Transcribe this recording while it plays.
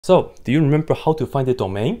So, do you remember how to find the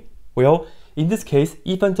domain? Well, in this case,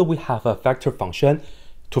 even though we have a vector function,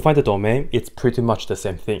 to find the domain, it's pretty much the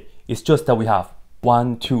same thing. It's just that we have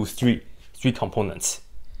three components.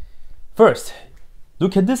 First,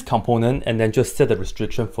 look at this component and then just set the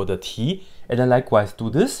restriction for the t, and then likewise do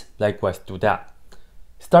this, likewise do that.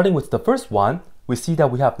 Starting with the first one, we see that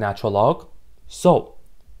we have natural log. So,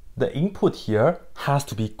 the input here has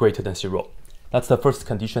to be greater than 0. That's the first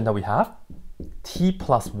condition that we have. T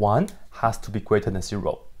plus 1 has to be greater than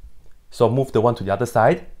 0. So move the 1 to the other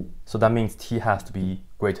side. So that means t has to be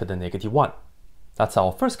greater than -1. That's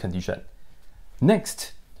our first condition.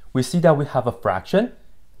 Next, we see that we have a fraction.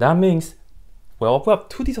 That means, well, we have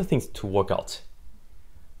two little things to work out.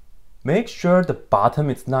 Make sure the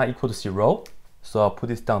bottom is not equal to 0. So I'll put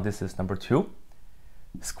this down. This is number 2.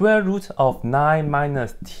 Square root of 9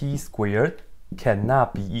 minus t squared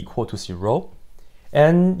cannot be equal to 0.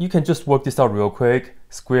 And you can just work this out real quick.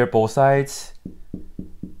 Square both sides.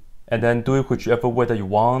 And then do it whichever way that you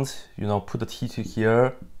want. You know, put the t to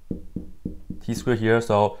here. T squared here.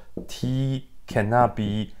 So t cannot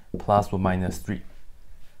be plus or minus 3.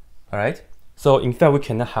 Alright? So in fact, we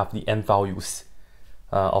cannot have the n values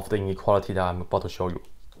of the inequality that I'm about to show you.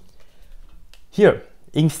 Here,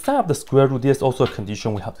 inside of the square root, there's also a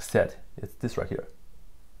condition we have to set. It's this right here.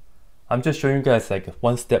 I'm just showing you guys like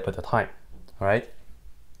one step at a time. Alright?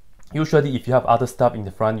 Usually, if you have other stuff in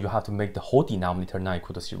the front, you have to make the whole denominator not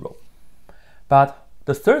equal to 0. But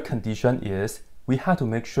the third condition is we have to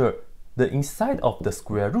make sure the inside of the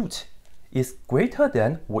square root is greater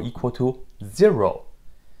than or equal to 0.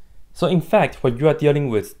 So in fact, when you are dealing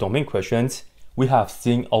with domain questions, we have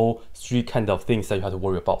seen all three kind of things that you have to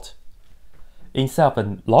worry about. Inside of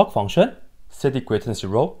a log function, set it greater than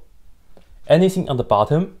 0. Anything on the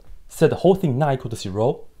bottom, set the whole thing not equal to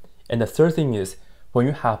 0. And the third thing is, when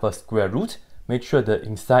you have a square root, make sure the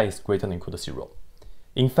inside is greater than or equal to 0.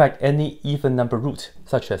 In fact, any even number root,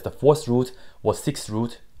 such as the 4th root or 6th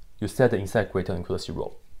root, you set the inside greater than or equal to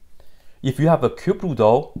 0. If you have a cube root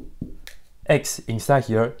though, x inside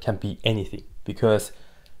here can be anything, because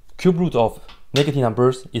cube root of negative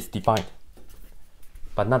numbers is defined,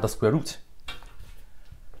 but not the square root.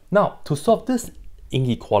 Now, to solve this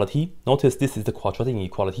inequality, notice this is the quadratic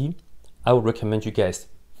inequality. I would recommend you guys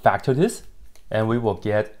factor this, and we will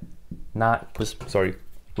get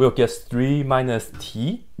we'll get 3 minus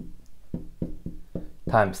t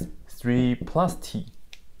times 3 plus t.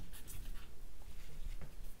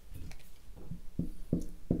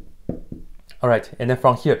 Alright, and then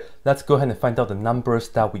from here, let's go ahead and find out the numbers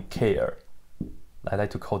that we care. I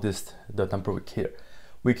like to call this the number we care.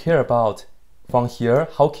 We care about, from here,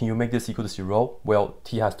 how can you make this equal to 0? Well,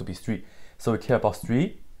 t has to be 3. So we care about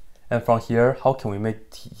 3. And from here, how can we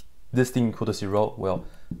make this thing equal to 0? Well,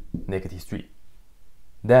 -3.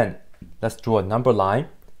 Then, let's draw a number line.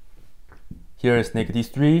 Here is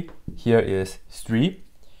 -3, here is 3.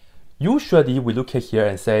 Usually, we look at here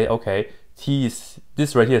and say, okay,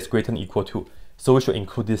 this right here is greater than or equal to, so we should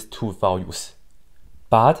include these two values.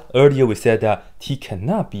 But earlier we said that t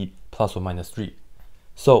cannot be plus or minus 3.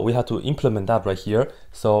 So we have to implement that right here.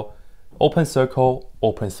 So open circle,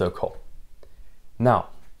 open circle. Now,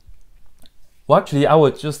 well, actually, I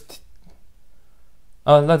would just,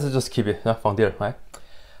 let's just keep it from there, right?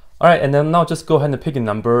 All right, and then now just go ahead and pick a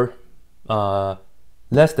number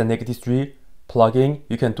less than -3, plug in.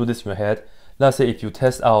 You can do this in your head. Let's say if you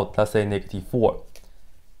test out, let's say -4.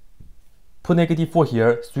 Put -4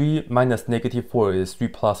 here. 3 minus -4 is 3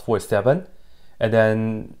 plus 4 is 7. And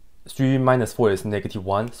then 3 minus 4 is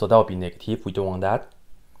 -1, so that would be negative. We don't want that.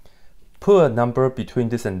 Put a number between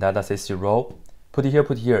this and that, let's say 0. Put it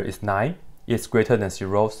here is 9. It's greater than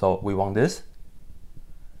 0, so we want this.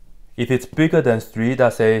 If it's bigger than 3,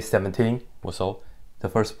 let's say 17 or so. The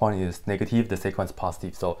first point is negative, the second one is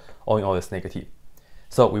positive, so all in all it's negative.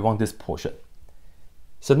 So we want this portion.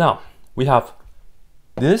 So now we have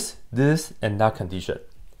this, and that condition.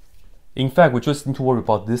 In fact, we just need to worry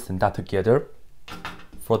about this and that together.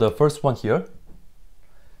 For the first one here,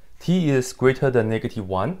 t is greater than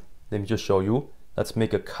 -1. Let me just show you. Let's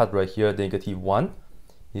make a cut right here. -1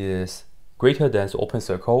 is greater than, so open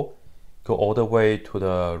circle. Go all the way to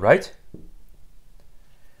the right.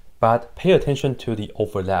 But pay attention to the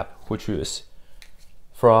overlap, which is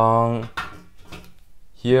from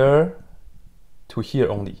here to here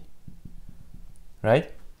only,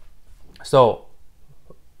 right? So,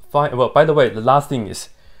 fine. Well, by the way, the last thing is,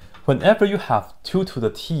 whenever you have 2 to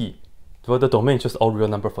the t, well, the domain is just all real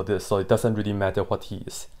number for this, so it doesn't really matter what t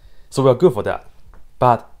is. So we are good for that.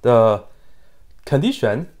 But the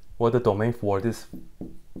condition or the domain for this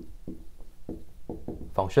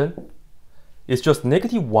function It's just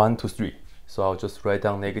 -1 to 3. So I'll just write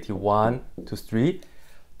down -1 to 3.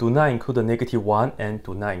 Do not include the -1 and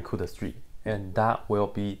do not include the 3. And that will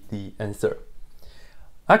be the answer.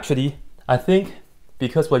 Actually, I think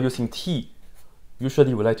because we're using t,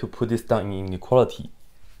 usually we like to put this down in inequality.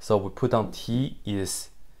 So we put down t is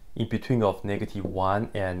in between of -1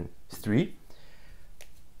 and 3.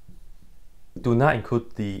 Do not include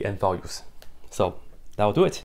the n values. So that will do it.